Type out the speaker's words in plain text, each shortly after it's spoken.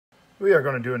We are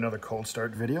going to do another cold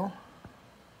start video.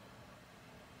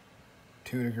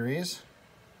 2 degrees,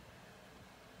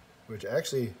 which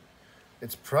actually,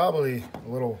 it's probably a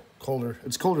little colder.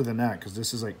 It's colder than that because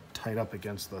this is like tight up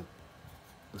against the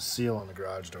seal on the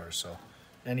garage door. So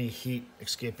any heat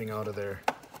escaping out of there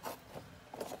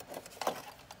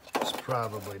is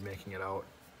probably making it out,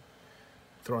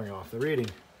 throwing off the reading.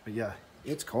 But yeah,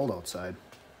 it's cold outside.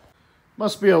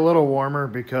 Must be a little warmer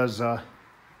because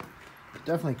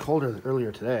definitely colder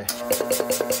earlier today.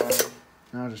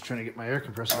 Now I'm just trying to get my air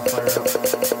compressor to fire up.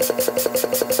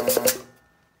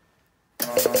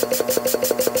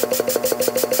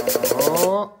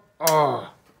 Oh.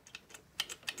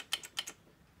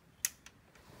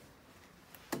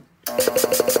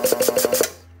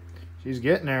 She's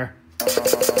getting there.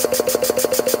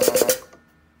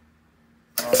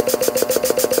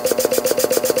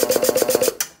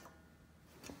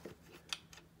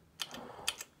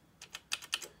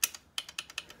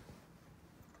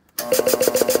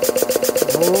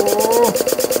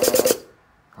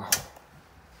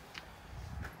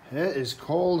 It is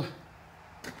cold,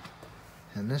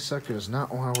 and this sucker does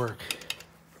not want to work.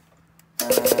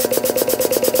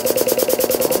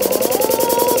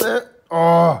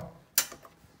 Oh!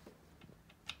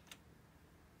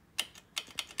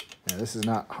 Yeah, this is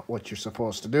not what you're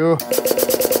supposed to do,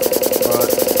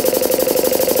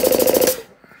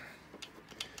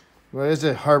 but it is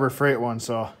a Harbor Freight one,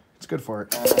 so it's good for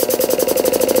it.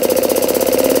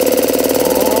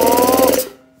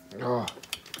 Oh!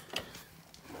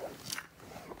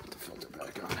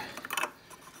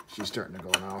 She's starting to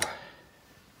go now.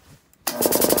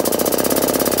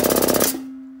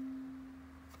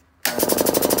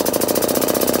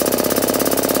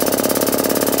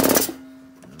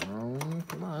 Oh,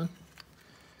 come on.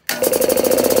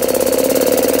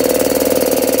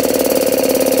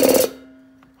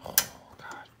 Oh,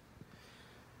 God.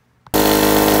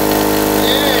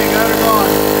 Yeah, got her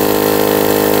going.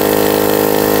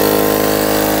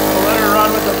 I'll let her run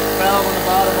with the valve on the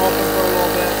bottom open for a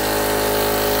little bit.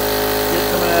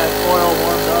 Some of that oil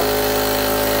warmed up.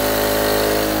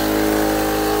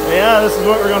 But yeah, this is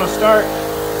what we're going to start.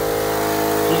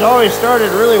 She's always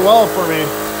started really well for me.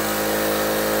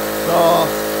 So,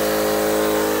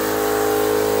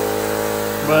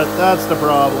 but that's the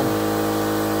problem.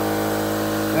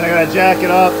 And I got to jack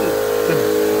it up.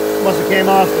 It must have came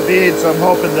off the bead, so I'm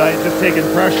hoping that just taking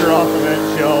pressure off of it,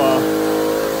 she'll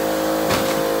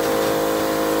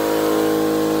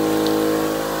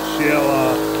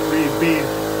beat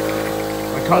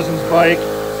my cousin's bike.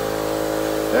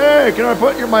 Hey, can I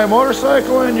put my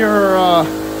motorcycle in your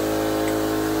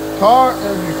car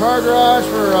garage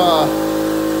for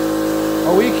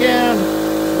a weekend?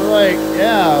 We're like,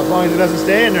 yeah, as long as it doesn't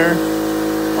stay in there.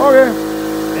 Okay.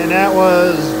 And that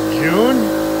was June.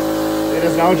 It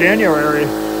is now January.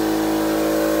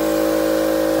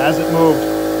 Hasn't moved.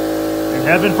 And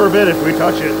heaven forbid if we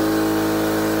touch it,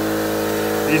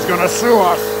 he's gonna sue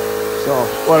us. So,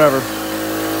 whatever.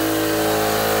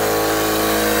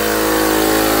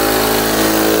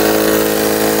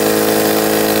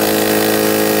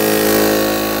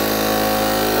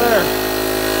 There.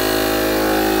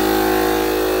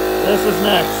 This is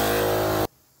next.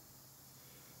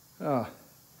 Oh,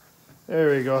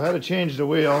 there we go. Had to change the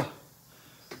wheel.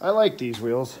 I like these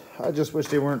wheels. I just wish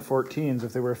they weren't 14s.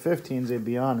 If they were 15s, they'd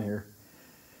be on here.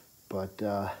 But,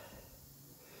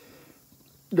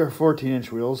 they're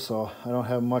 14-inch wheels, so I don't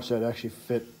have much that actually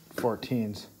fit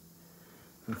 14s.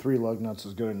 And 3 lug nuts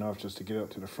is good enough just to get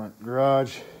out to the front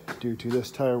garage, due to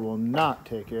this tire will not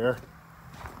take air.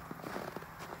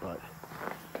 But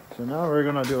so now we're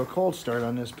gonna do a cold start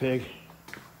on this pig.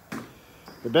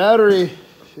 The battery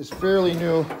is fairly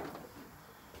new.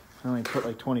 I only put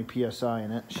like 20 PSI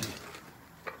in it. She's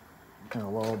kind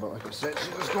of low, but like I said,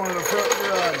 she was going to the front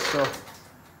garage, so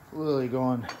literally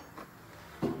going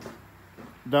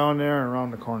down there and around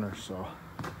the corner, so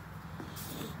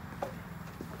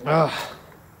and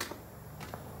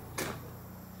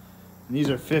these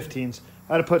are 15s.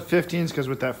 I had to put 15s because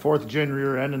with that 4th gen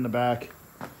rear end in the back,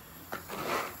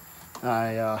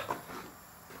 I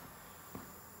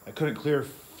couldn't clear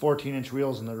 14-inch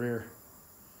wheels in the rear,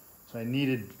 so I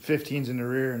needed 15s in the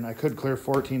rear, and I could clear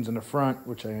 14s in the front,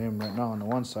 which I am right now on the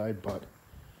one side, but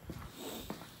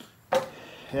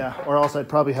yeah, or else I'd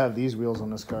probably have these wheels on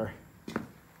this car.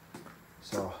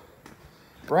 So,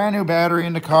 brand new battery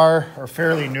in the car, or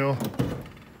fairly new.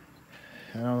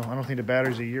 I don't think the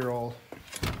battery's a year old.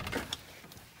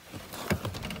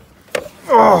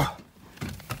 Oh!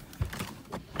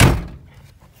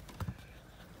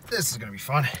 This is gonna be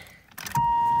fun.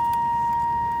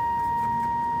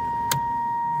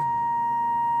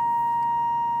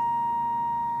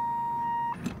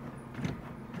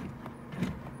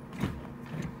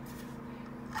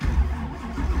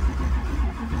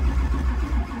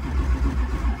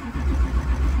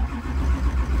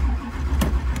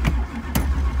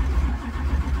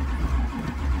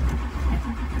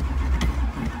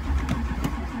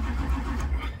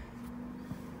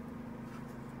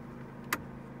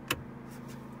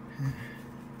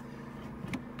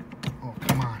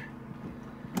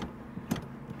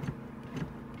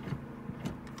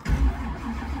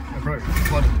 probably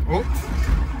flooded. Oh!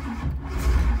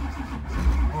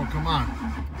 Oh, come on.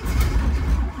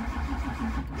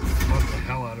 Flood the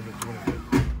hell out of it. What it did.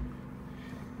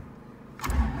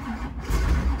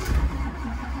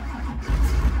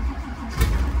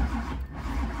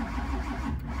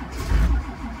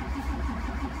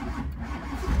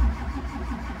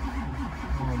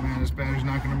 Oh man, this battery's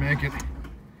not going to make it.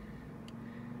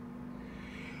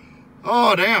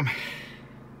 Oh, damn.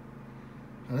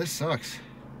 Now, this sucks.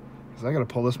 Because I got to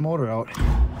pull this motor out.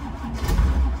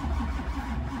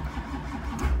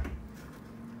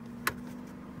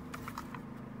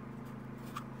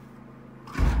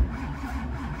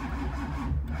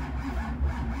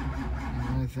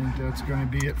 I think that's going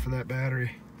to be it for that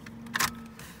battery.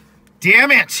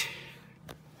 Damn it!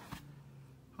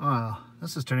 Oh,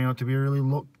 this is turning out to be a really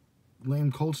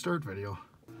lame cold start video.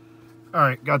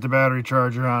 Alright, got the battery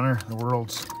charger on her. The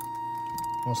world's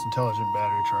most intelligent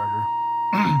battery charger.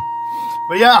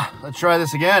 But yeah, let's try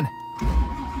this again.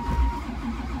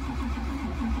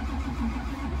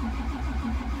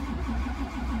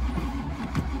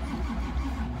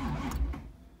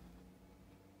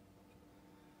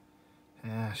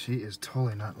 Yeah, she is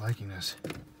totally not liking this.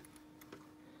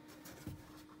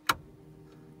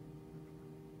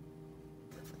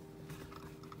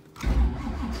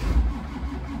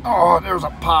 Oh, there's a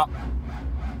pop.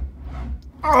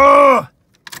 Oh!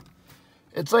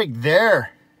 It's like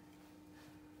there.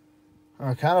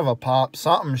 Kind of a pop.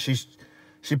 Something.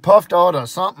 She puffed out a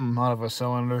something out of a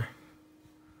cylinder.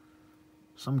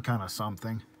 Some kind of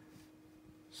something.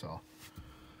 So.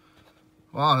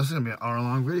 Wow, this is going to be an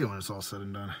hour-long video when it's all said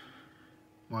and done.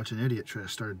 Watch an idiot try to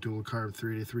start a dual-carb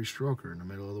 383 stroker in the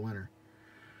middle of the winter.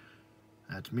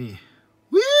 That's me.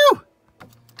 Woo!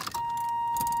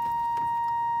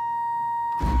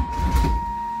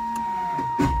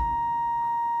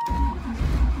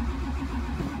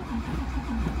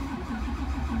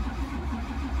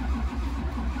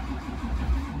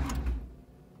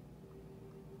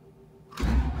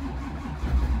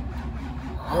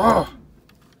 Oh.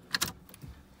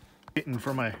 Waiting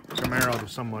for my Camaro to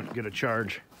somewhat get a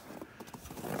charge.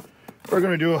 We're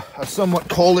going to do a somewhat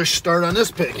coldish start on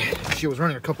this pig. She was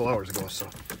running a couple hours ago, so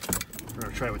we're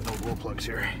going to try with no glow plugs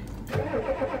here.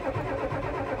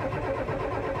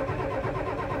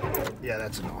 Yeah,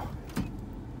 that's a no.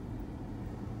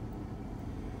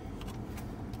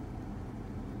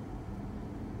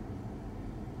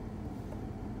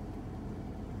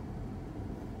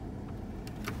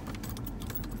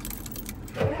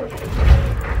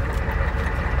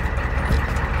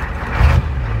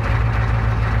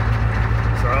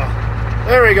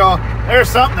 There we go. There's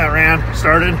something that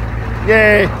started.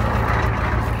 Yay.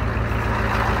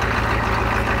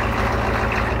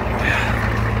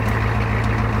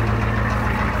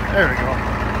 There we go.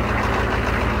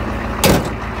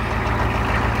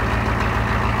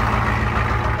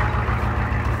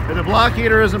 If the block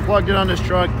heater isn't plugged in on this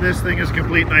truck, this thing is a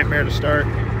complete nightmare to start.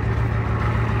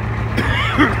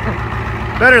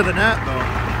 Better than that, though.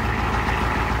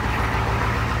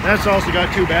 That's also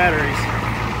got 2 batteries.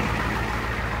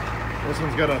 This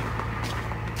one's got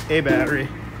a battery.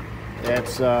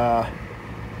 That's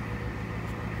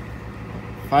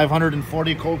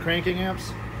 540 cold cranking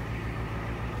amps.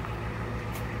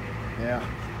 Yeah.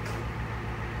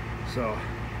 So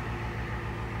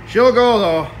she'll go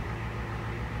though.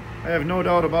 I have no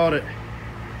doubt about it.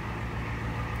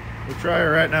 We'll try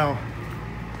her right now.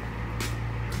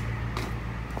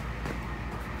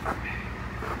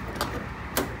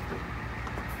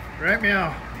 Right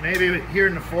meow. Maybe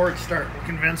hearing the Ford start will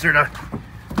convince her to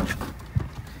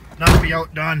not be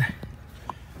outdone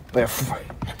by a Ford.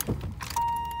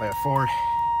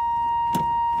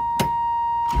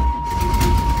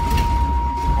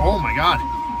 Oh my God,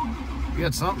 we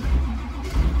had something.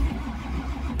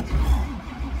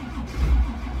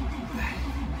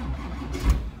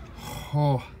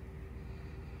 Oh,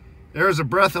 there's a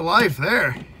breath of life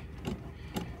there.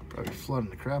 Probably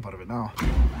flooding the crap out of it now.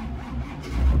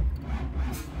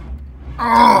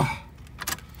 Oh!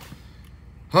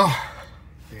 Oh,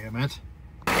 damn it.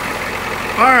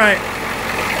 Alright,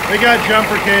 we got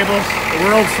jumper cables, the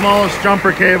world's smallest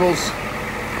jumper cables.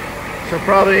 So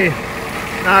probably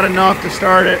not enough to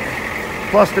start it.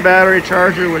 Plus the battery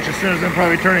charger, which as soon as I'm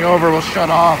probably turning over will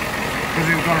shut off. Because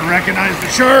it's going to recognize the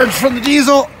charge from the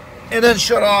diesel and then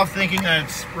shut off thinking that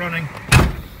it's running.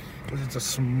 Because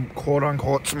it's a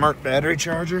quote-unquote smart battery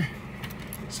charger.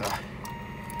 So,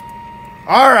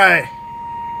 alright.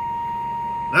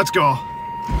 Let's go.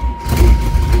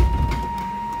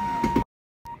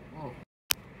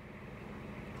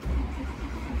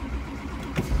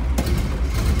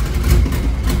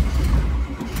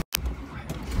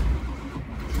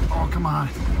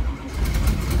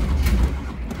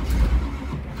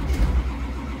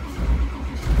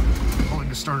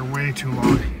 way too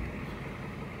long.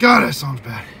 God, that sounds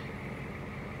bad.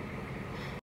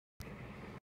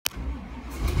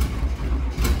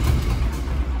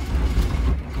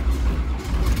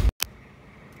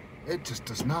 It just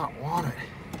does not want it.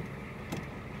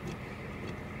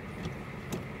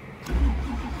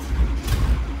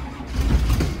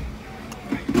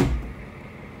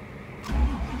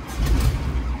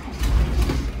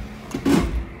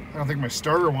 I don't think my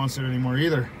starter wants it anymore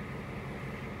either.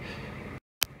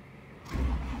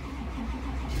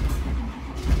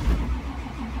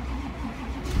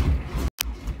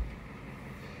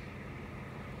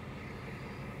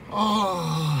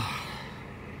 Oh,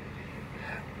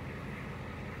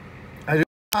 I do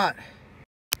not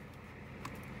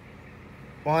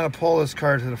want to pull this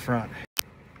car to the front.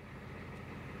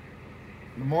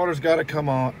 The motor's got to come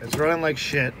out. It's running like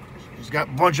shit. It's got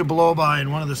a bunch of blow-by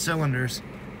in one of the cylinders,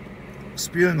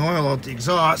 spewing oil out the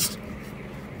exhaust.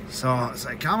 So it's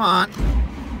like, come on.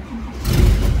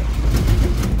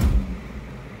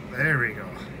 There we go.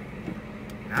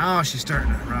 Now she's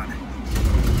starting to run.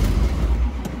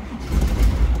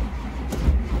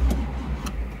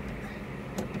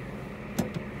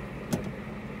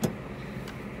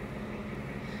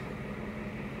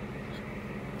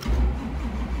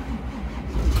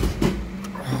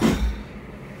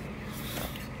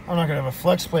 I'm not gonna have a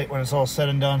flex plate when it's all said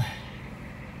and done.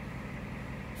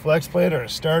 Flex plate or a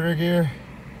starter gear.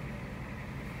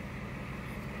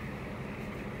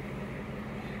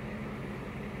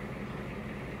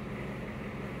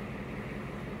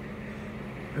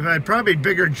 If I had probably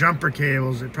bigger jumper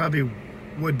cables, it probably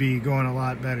would be going a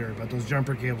lot better, but those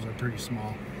jumper cables are pretty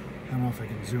small. I don't know if I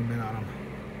can zoom in on them.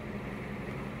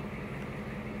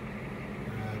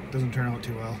 It doesn't turn out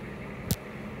too well.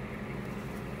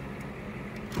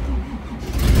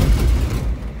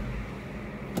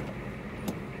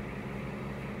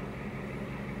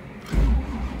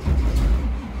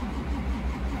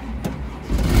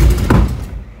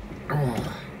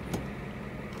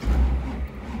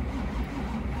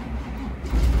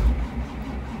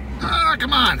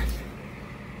 Come on.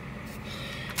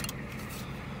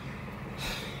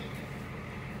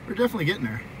 We're definitely getting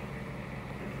there.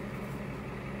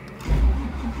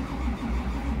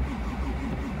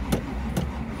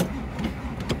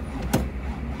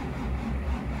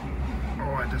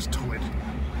 Oh, I just tore it.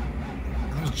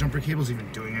 Are those jumper cables even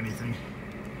doing anything?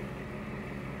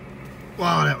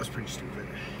 Wow, that was pretty stupid.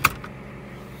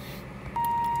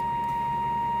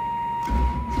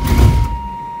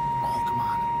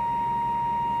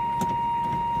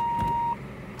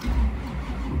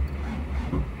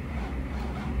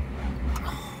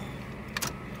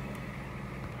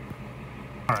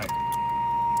 All right.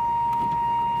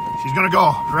 She's gonna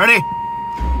go. Ready?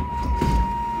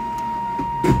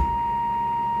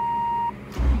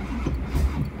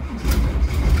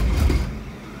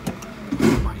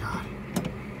 Oh my God.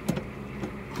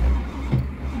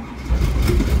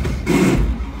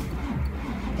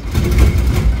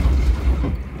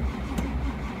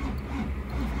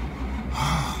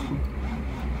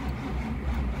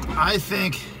 I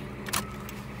think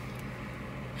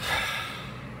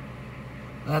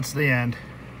that's the end.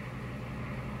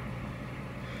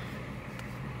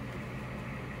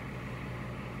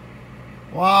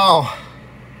 Wow.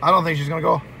 I don't think she's gonna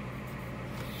go.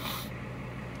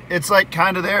 It's like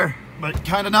kind of there, but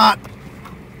kind of not.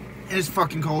 It's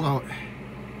fucking cold out.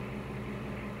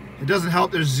 It doesn't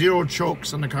help there's 0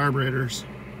 chokes on the carburetors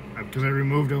because I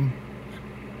removed them.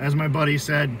 As my buddy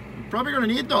said, you're probably gonna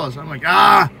need those. I'm like,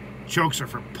 chokes are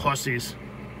for pussies.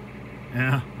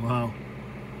 Yeah, well.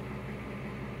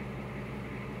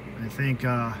 I think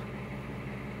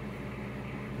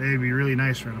they'd be really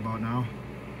nice right about now.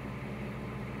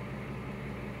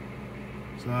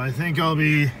 So I think I'll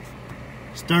be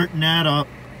starting that up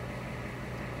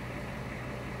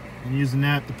and using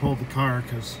that to pull the car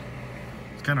because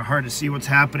it's kind of hard to see what's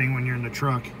happening when you're in the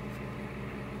truck,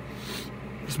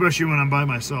 especially when I'm by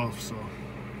myself. So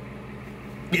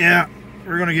yeah,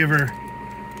 we're gonna give her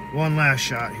one last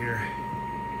shot here.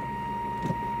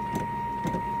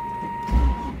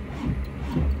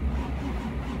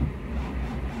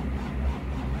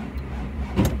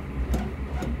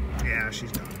 She's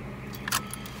done.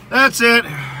 That's it.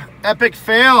 Epic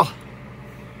fail.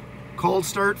 Cold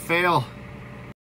start fail.